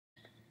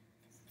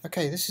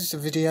Okay, this is a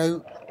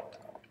video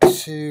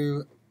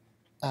to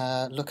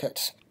look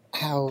at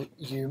how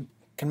you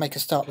can make a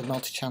start with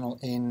multi-channel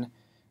in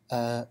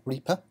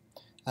Reaper.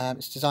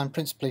 It's designed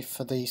principally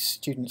for the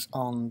students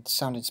on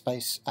Sound in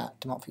Space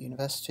at Montfort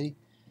University,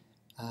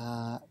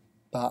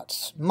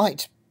 but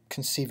might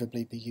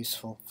conceivably be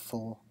useful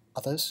for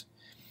others.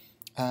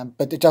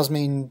 But it does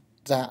mean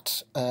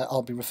that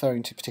I'll be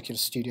referring to particular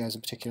studios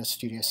and particular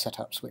studio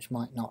setups which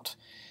might not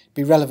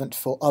be relevant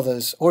for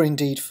others, or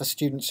indeed for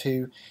students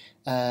who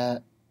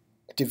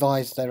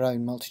devise their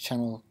own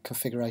multi-channel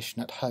configuration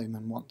at home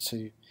and want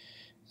to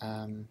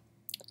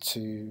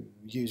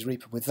use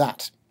Reaper with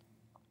that.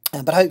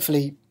 But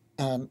hopefully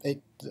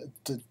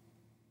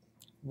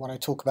what I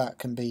talk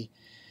about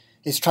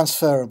is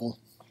transferable.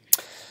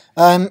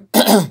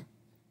 The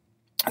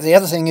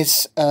other thing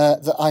is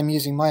that I'm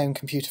using my own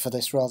computer for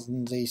this rather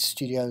than the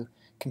studio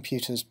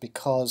computers,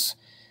 because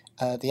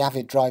the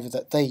Avid driver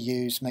that they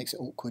use makes it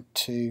awkward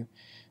to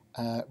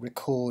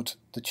record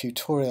the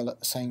tutorial at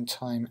the same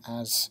time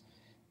as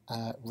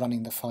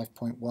running the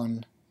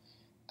 5.1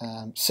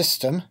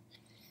 system,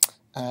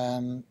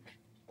 and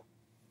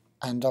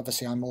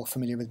obviously I'm more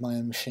familiar with my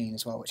own machine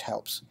as well, which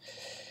helps.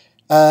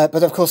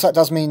 But of course that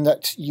does mean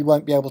that you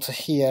won't be able to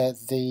hear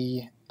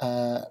the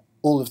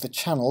all of the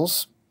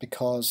channels,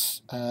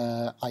 because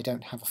I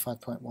don't have a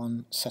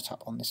 5.1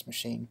 setup on this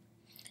machine.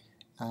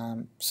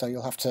 So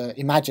you'll have to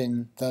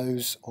imagine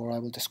those, or I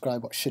will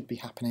describe what should be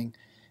happening,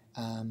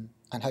 and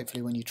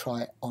hopefully when you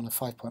try it on a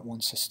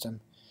 5.1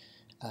 system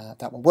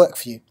that will work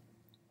for you.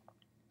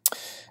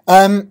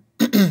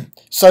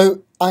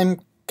 So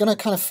I'm going to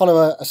kind of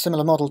follow a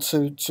similar model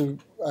to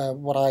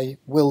what I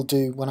will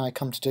do when I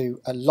come to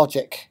do a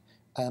Logic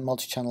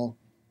multi-channel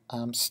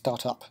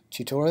startup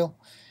tutorial.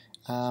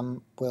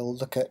 We'll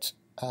look at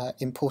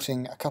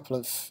importing a couple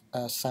of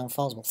sound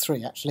files, well,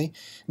 3 actually,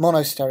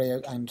 mono,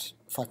 stereo and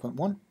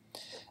 5.1,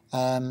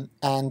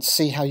 and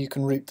see how you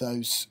can route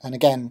those. And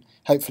again,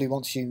 hopefully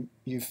once you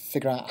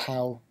figure out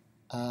how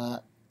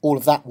all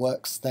of that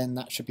works, then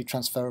that should be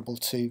transferable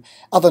to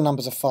other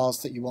numbers of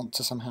files that you want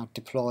to somehow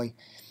deploy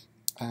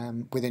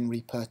within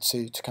Reaper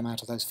to come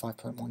out of those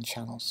 5.1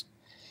 channels.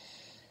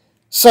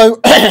 So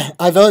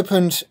I've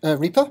opened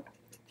Reaper,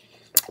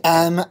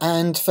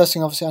 and first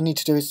thing obviously I need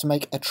to do is to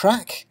make a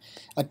track.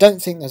 I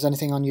don't think there's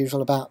anything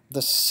unusual about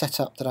the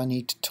setup that I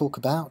need to talk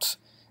about,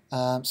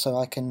 so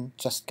I can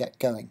just get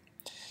going.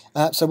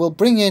 So we'll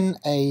bring in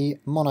a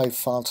mono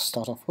file to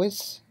start off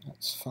with.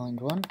 Let's find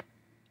one.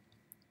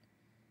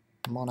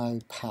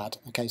 Mono pad.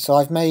 Okay, so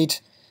I've made,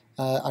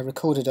 I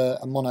recorded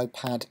a mono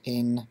pad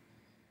in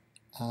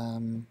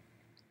from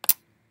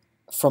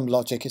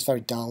Logic. It's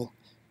very dull,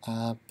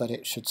 but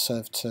it should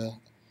serve to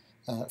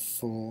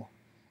for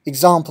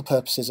example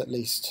purposes at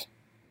least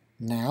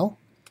now.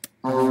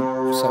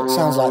 So it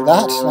sounds like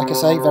that, like I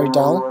say, very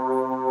dull,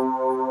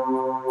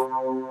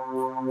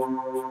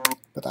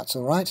 but that's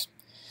alright.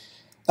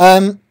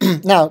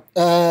 Now,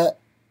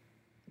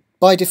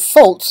 by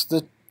default,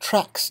 the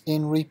tracks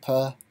in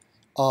Reaper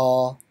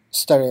are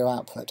stereo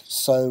output,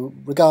 so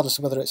regardless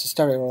of whether it's a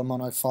stereo or a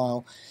mono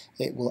file,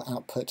 it will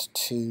output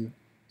to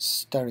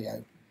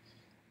stereo.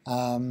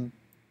 But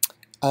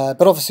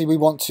obviously we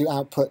want to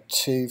output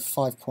to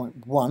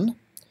 5.1,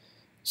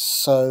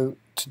 so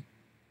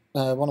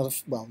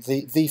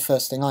the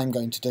first thing I'm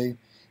going to do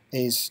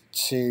is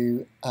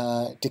to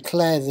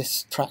declare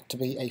this track to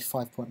be a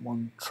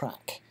 5.1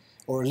 track,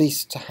 or at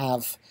least to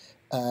have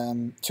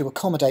to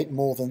accommodate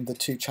more than the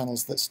 2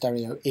 channels that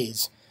stereo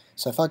is.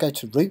 So if I go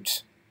to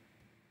root,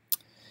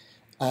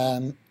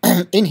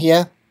 in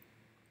here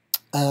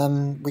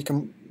we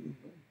can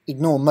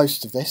ignore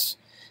most of this,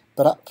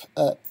 but up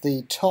at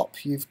the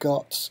top you've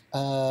got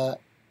the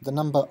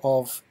number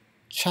of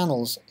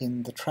channels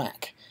in the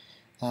track,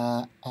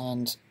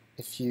 and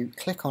if you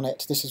click on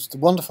it, this is the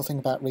wonderful thing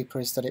about Reaper,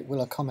 is that it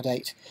will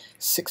accommodate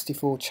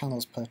 64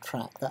 channels per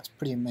track. That's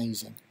pretty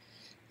amazing.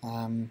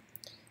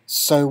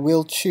 So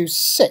we'll choose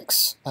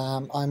 6.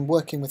 I'm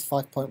working with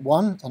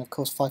 5.1, and of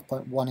course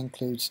 5.1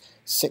 includes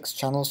 6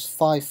 channels,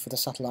 5 for the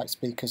satellite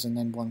speakers and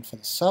then 1 for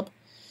the sub.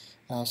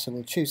 So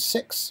we'll choose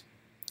 6,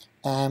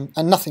 and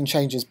nothing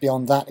changes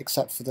beyond that,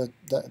 except for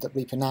that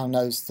Reaper now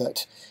knows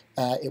that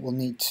it will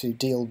need to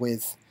deal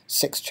with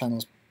 6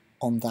 channels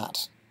on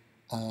that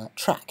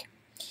track.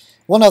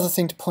 One other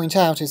thing to point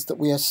out is that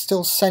we are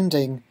still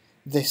sending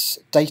this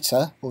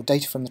data, or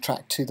data from the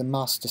track, to the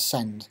master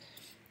send,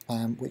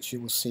 which you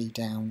will see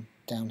down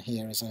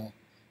here as a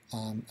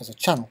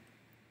channel,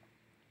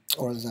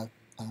 or as an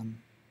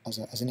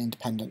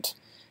independent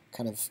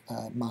kind of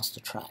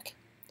master track.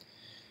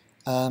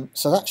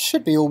 So that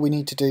should be all we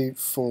need to do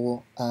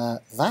for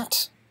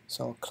that.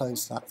 So I'll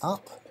close that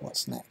up.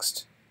 What's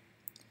next?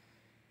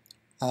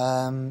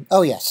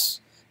 Oh yes.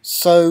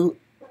 So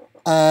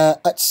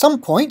at some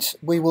point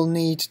we will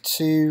need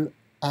to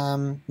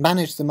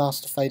manage the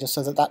master fader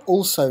so that that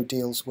also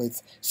deals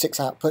with 6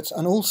 outputs,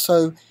 and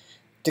also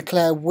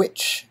declare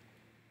which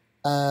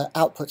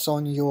outputs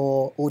on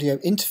your audio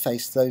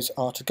interface those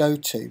are to go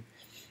to.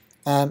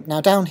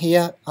 Now down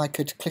here I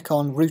could click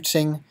on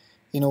routing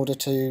in order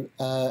to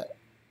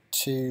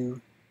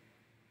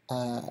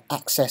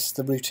access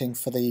the routing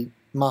for the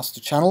master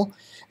channel.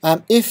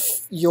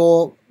 If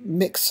your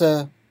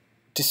mixer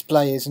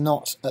display is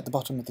not at the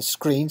bottom of the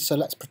screen, so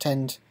let's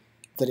pretend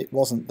that it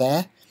wasn't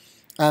there,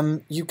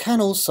 you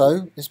can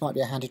also, this might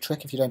be a handy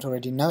trick if you don't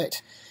already know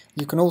it,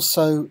 you can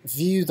also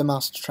view the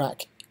master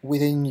track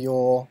within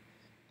your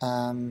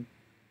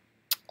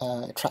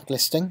track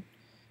listing.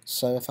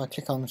 So if I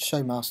click on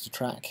Show Master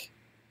Track,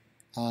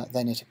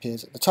 then it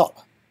appears at the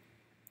top.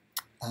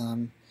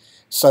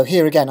 So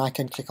here again I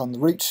can click on the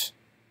route,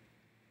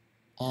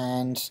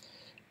 and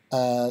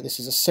this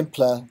is a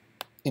simpler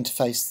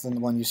interface than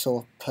the one you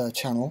saw per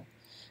channel,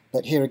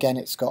 but here again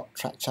it's got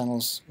track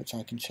channels which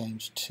I can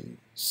change to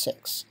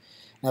 6.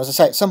 Now, as I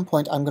say, at some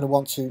point I'm going to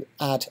want to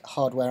add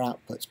hardware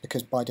outputs,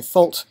 because by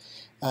default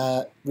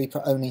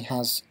Reaper only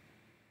has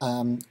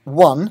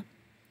one,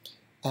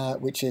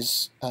 which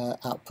is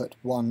output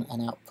 1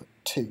 and output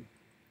 2.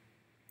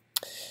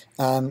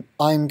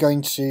 I'm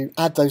going to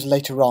add those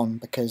later on,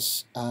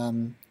 because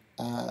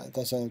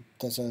there's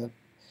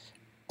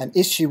an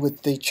issue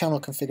with the channel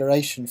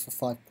configuration for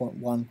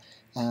 5.1,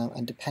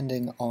 and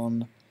depending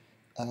on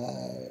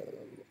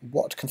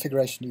what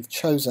configuration you've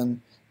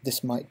chosen,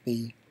 this might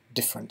be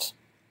different.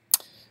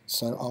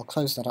 So I'll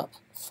close that up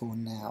for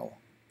now.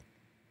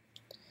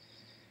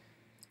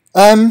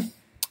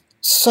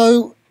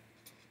 So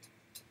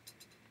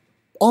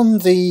on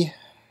the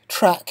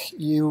track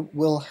you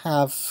will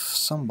have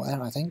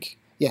somewhere, I think,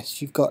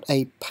 yes, you've got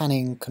a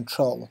panning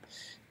control,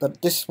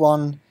 but this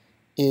one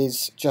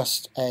is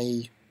just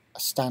a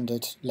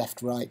standard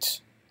left-right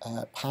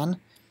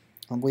pan,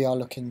 and we are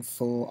looking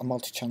for a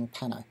multi-channel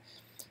panner.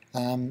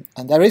 And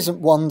there isn't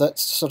one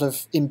that's sort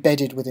of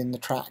embedded within the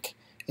track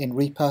in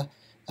Reaper,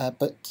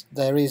 but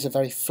there is a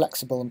very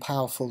flexible and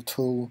powerful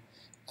tool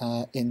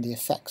in the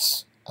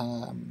effects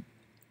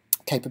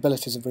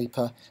capabilities of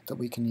Reaper that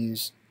we can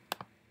use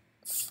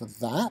for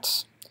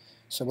that.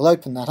 So we'll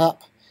open that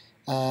up,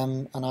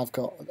 and I've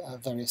got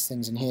various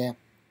things in here,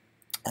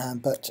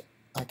 but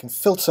I can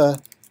filter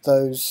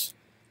those.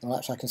 Well,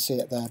 actually I can see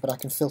it there, but I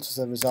can filter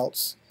the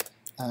results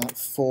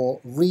for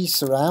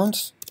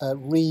ReaSurround,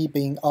 Re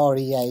being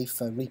REA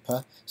for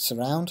Reaper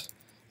Surround,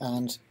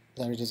 and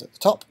there it is at the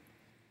top.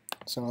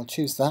 So I'll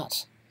choose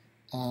that,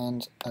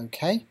 and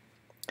OK.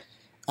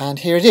 And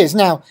here it is.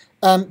 Now,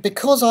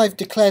 because I've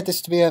declared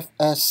this to be a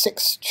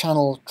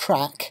 6-channel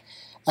track,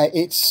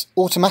 it's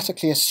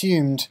automatically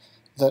assumed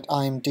that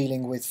I'm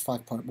dealing with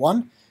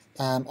 5.1,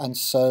 and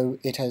so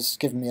it has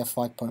given me a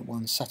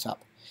 5.1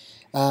 setup.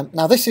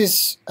 Now this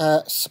is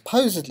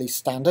supposedly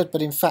standard,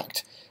 but in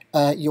fact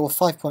your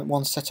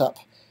 5.1 setup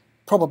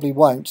probably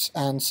won't,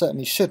 and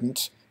certainly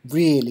shouldn't,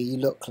 really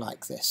look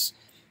like this.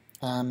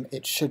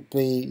 It should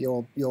be,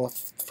 your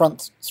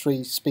front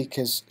 3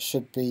 speakers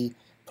should be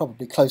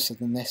probably closer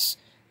than this,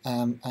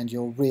 and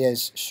your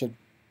rears should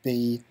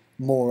be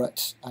more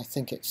at, I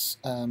think it's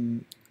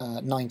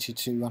 90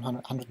 to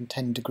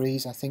 110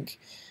 degrees, I think,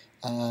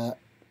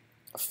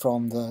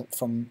 from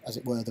as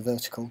it were the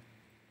vertical.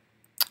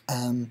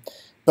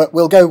 But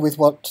we'll go with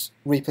what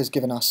Reaper's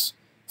given us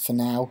for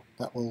now.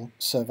 That will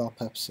serve our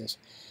purposes.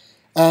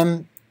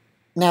 Now,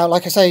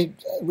 like I say,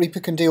 Reaper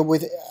can deal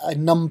with a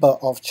number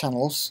of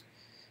channels.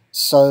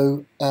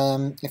 So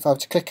if I were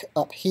to click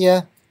up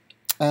here,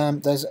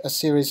 there's a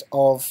series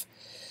of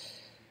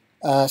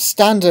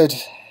standard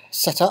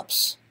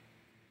setups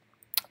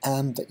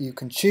that you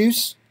can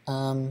choose,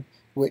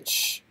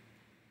 which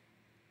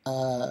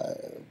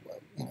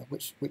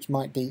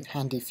might be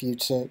handy for you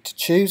to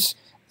choose,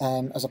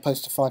 as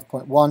opposed to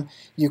 5.1.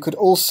 You could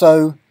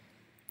also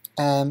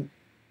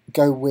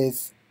go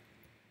with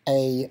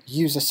a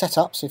user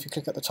setup. So if you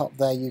click at the top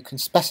there, you can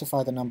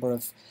specify the number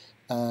of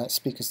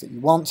speakers that you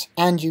want,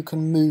 and you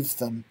can move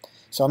them.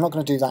 So I'm not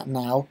going to do that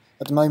now.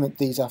 At the moment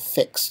these are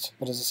fixed,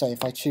 but as I say,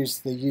 if I choose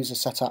the user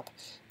setup,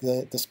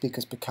 the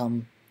speakers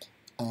become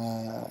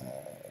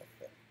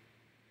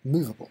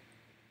movable.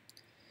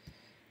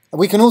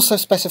 We can also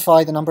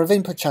specify the number of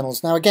input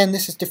channels. Now again,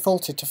 this is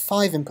defaulted to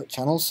 5 input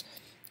channels,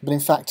 but in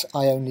fact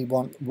I only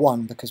want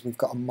 1 because we've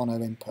got a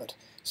mono input.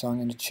 So I'm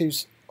going to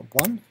choose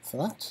 1 for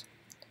that,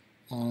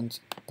 and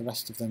the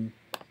rest of them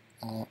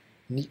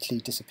neatly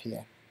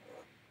disappear.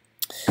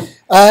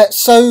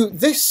 So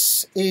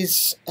this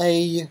is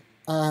a,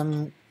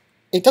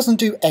 it doesn't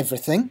do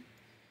everything,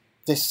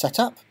 this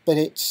setup, but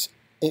it's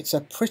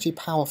a pretty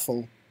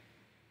powerful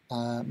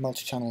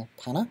multi-channel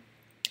panner.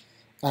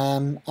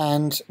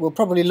 And we'll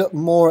probably look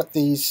more at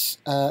these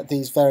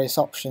various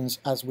options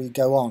as we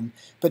go on.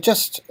 But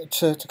just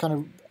to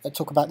kind of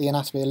talk about the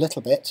anatomy a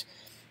little bit,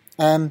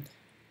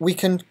 we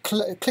can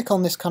click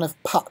on this kind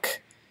of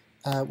puck,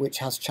 which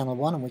has channel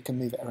 1, and we can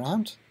move it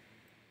around.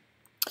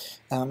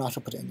 I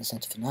shall put it in the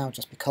centre for now,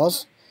 just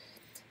because.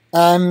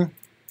 And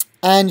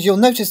you'll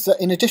notice that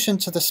in addition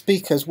to the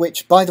speakers,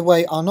 which by the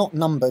way are not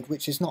numbered,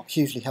 which is not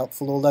hugely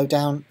helpful, although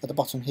down at the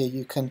bottom here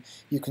you can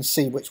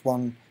see which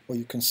one, or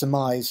you can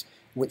surmise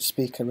which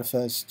speaker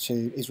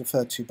is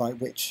referred to by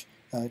which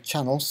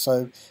channels.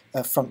 So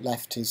front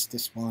left is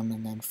this one,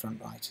 and then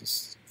front right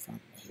is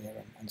front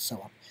here, and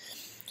so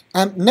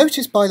on.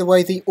 Notice, by the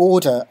way, the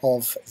order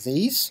of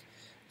these.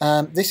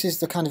 This is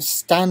the kind of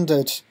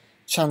standard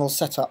channel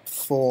setup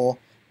for,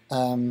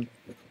 I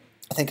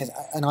think it's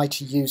an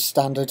ITU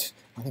standard.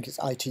 I think it's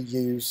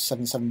ITU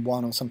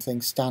 771 or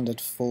something standard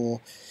for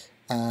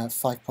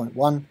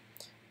 5.1,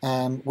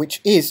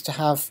 which is to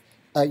have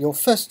your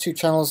first two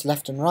channels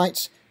left and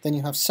right, then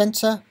you have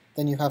center,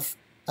 then you have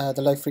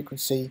the low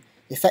frequency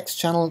effects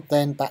channel,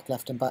 then back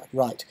left and back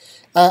right.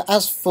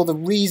 As for the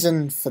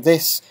reason for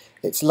this,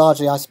 it's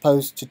largely, I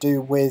suppose, to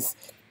do with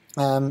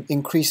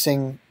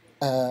increasing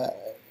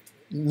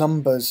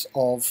numbers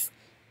of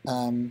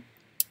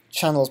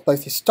channels,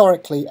 both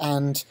historically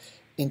and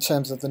in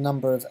terms of the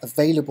number of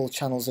available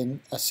channels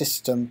in a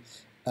system,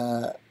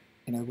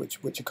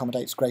 which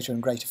accommodates greater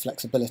and greater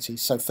flexibility.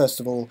 So first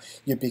of all,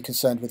 you'd be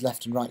concerned with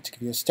left and right to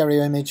give you a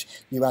stereo image.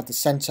 You add the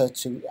center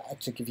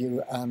to give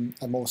you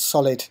a more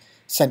solid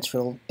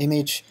central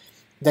image.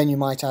 Then you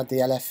might add the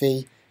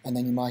LFE, and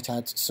then you might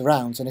add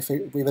surrounds. And if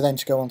we were then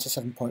to go on to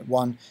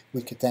 7.1,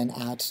 we could then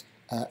add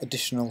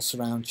additional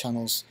surround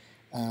channels,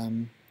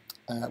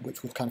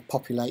 which would kind of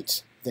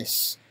populate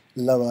this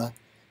lower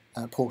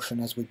portion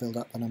as we build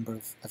up the number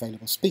of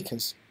available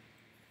speakers.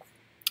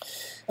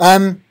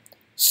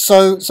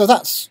 So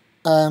that's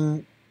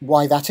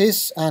why that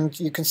is, and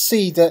you can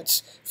see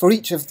that for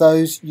each of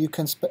those you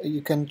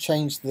can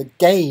change the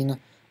gain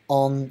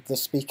on the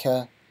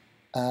speaker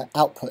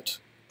output,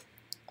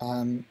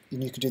 and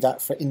you can do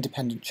that for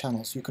independent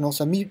channels. You can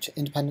also mute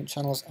independent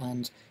channels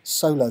and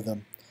solo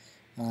them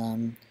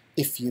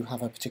if you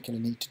have a particular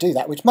need to do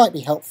that, which might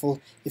be helpful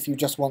if you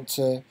just want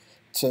to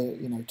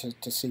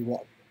see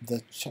what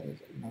the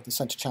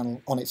center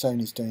channel on its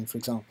own is doing, for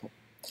example.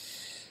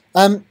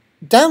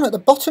 Down at the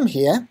bottom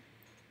here,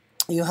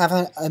 you have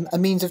a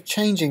means of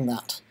changing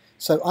that.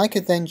 So I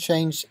could then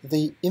change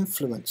the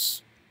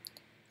influence.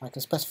 I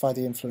can specify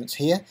the influence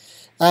here.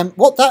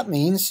 What that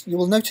means, you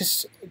will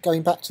notice,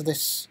 going back to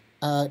this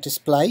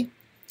display,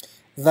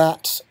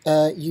 that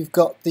you've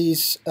got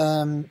these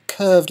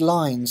curved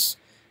lines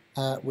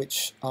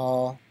which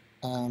are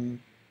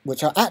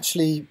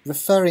actually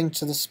referring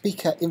to the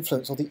speaker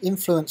influence, or the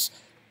influence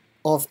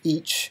of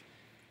each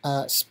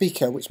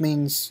speaker, which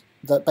means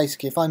that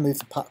basically if I move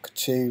the puck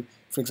to,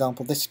 for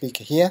example, this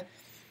speaker here,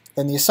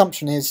 then the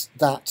assumption is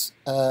that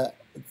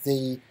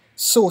the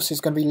source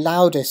is going to be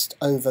loudest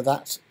over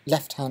that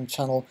left-hand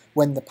channel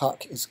when the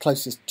puck is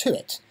closest to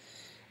it.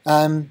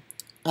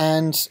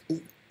 And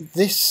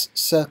this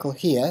circle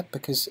here,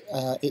 because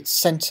its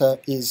center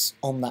is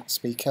on that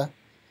speaker,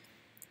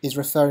 is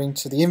referring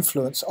to the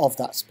influence of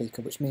that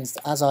speaker, which means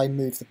that as I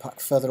move the puck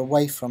further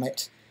away from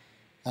it,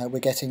 we're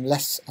getting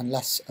less and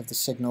less of the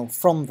signal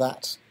from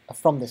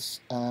this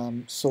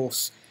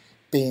source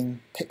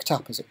being picked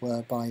up, as it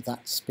were, by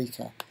that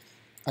speaker,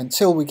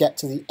 until we get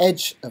to the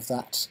edge of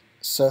that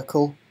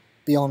circle,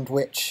 beyond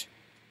which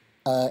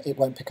it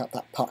won't pick up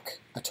that puck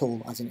at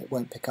all, as in it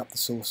won't pick up the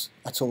source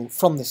at all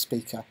from this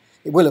speaker.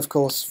 It will, of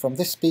course, from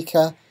this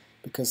speaker,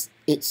 because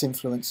its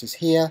influence is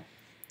here,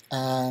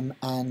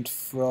 and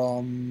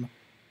from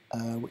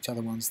which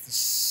other ones?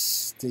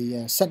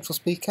 The central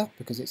speaker,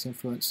 because its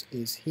influence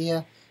is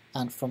here,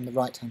 and from the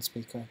right-hand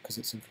speaker, because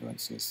its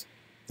influence is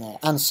there,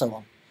 and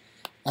so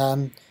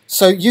on.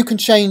 So you can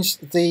change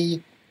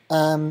the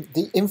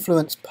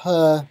influence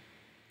per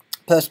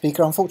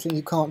speaker. Unfortunately,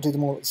 you can't do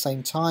them all at the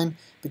same time,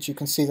 but you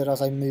can see that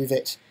as I move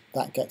it,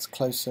 that gets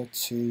closer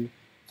to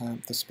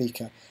the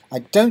speaker. I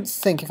don't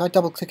think, if I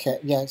double-click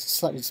it, yeah, it's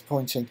slightly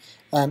disappointing.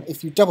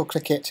 If you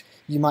double-click it,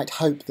 you might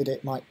hope that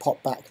it might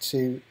pop back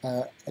to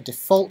a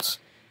default.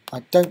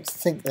 I don't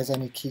think there's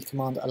any key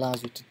command that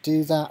allows you to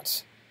do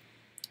that,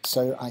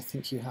 so I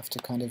think you have to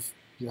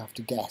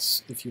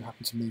guess if you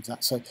happen to move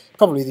that. So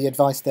probably the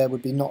advice there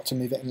would be not to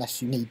move it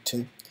unless you need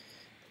to,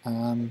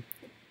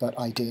 but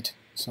I did,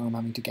 so I'm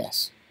having to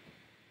guess.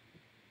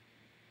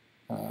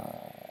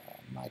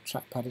 My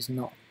trackpad is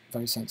not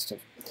very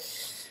sensitive.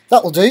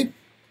 That will do.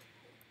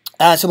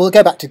 So we'll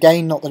go back to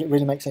gain, not that it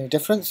really makes any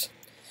difference.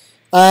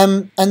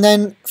 And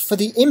then for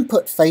the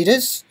input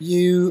faders,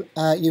 you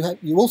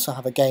also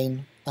have a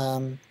gain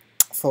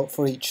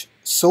for each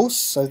source.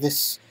 So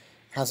this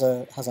has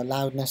a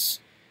loudness,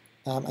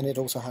 and it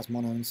also has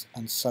mono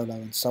and solo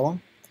and so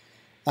on.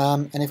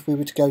 And if we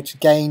were to go to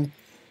gain,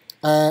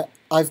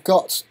 I've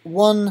got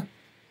one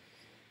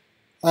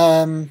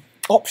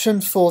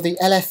option for the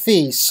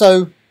LFE.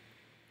 So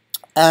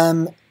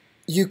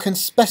you can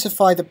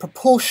specify the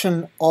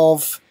proportion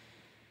of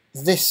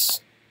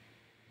this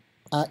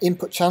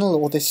input channel,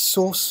 or this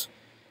source,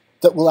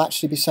 that will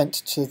actually be sent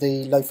to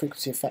the low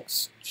frequency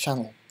effects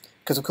channel.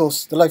 Because of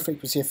course the low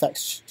frequency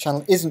effects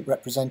channel isn't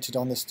represented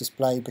on this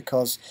display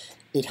because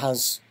it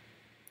has,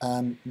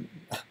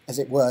 as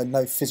it were,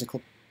 no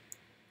physical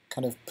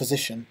kind of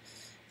position.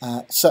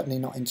 Certainly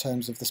not in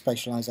terms of the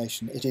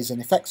spatialization. It is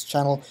an effects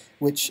channel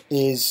which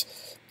is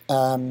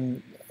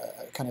kind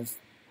of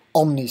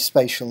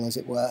omnispatial, as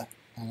it were,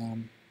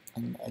 and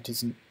it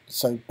isn't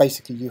So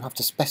basically you have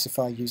to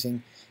specify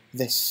using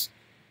this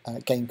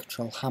gain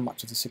control how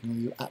much of the signal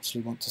you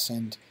actually want to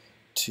send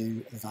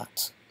to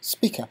that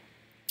speaker.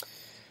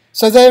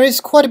 So there is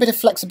quite a bit of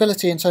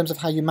flexibility in terms of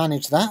how you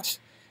manage that,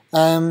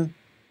 and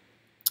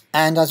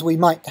as we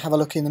might have a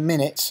look in a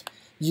minute,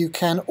 you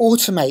can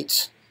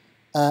automate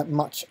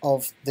much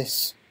of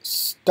this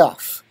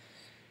stuff.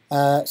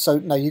 So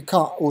no, you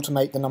can't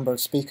automate the number of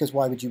speakers,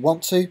 why would you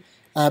want to?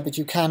 But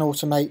you can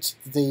automate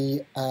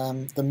the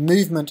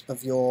movement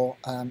of your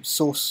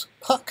source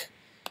puck,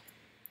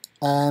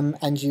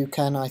 and you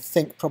can, I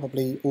think,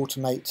 probably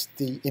automate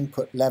the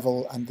input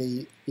level and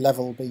the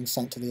level being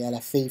sent to the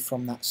LFE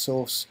from that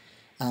source,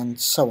 and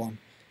so on.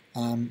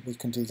 We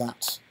can do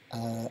that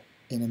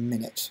in a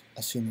minute,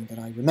 assuming that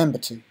I remember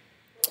to.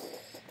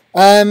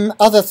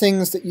 Other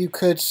things that you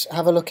could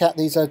have a look at,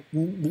 these are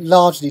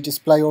largely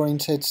display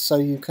oriented, so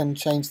you can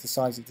change the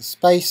size of the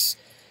space,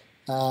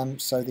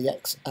 so the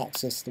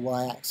x-axis, the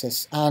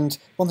y-axis, and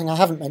one thing I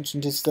haven't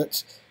mentioned is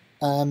that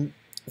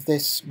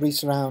this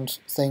ReaSurround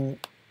thing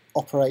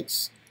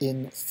operates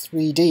in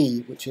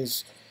 3D, which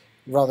is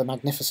rather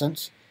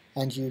magnificent,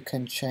 and you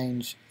can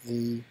change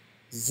the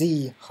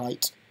Z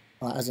height,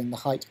 as in the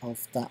height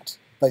of that,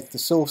 both the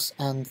source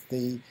and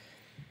the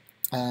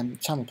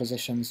channel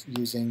positions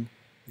using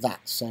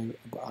that. So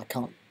I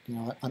can't,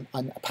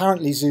 I'm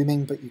apparently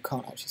zooming, but you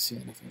can't actually see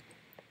anything.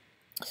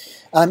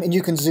 And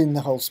you can zoom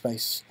the whole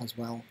space as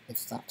well,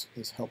 if that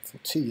is helpful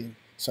to you.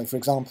 So for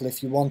example,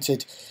 if you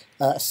wanted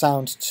a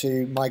sound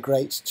to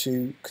migrate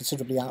to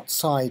considerably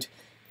outside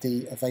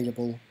the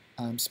available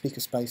speaker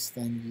space,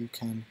 then you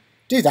can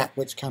do that,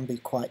 which can be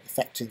quite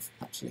effective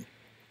actually.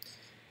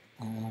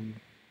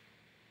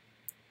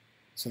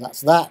 So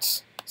that's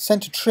that.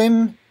 Center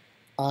trim,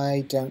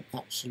 I don't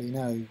actually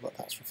know what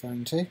that's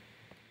referring to,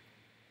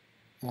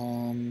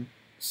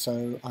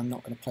 so I'm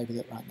not going to play with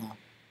it right now.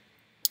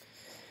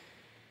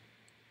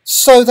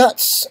 So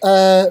that's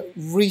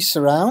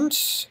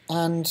ReaSurround,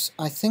 and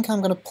I think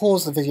I'm going to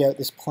pause the video at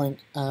this point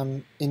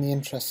in the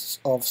interests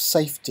of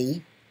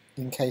safety,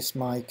 in case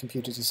my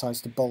computer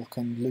decides to bulk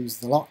and lose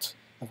the lot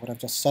of what I've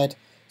just said,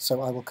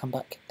 so I will come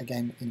back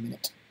again in a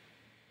minute.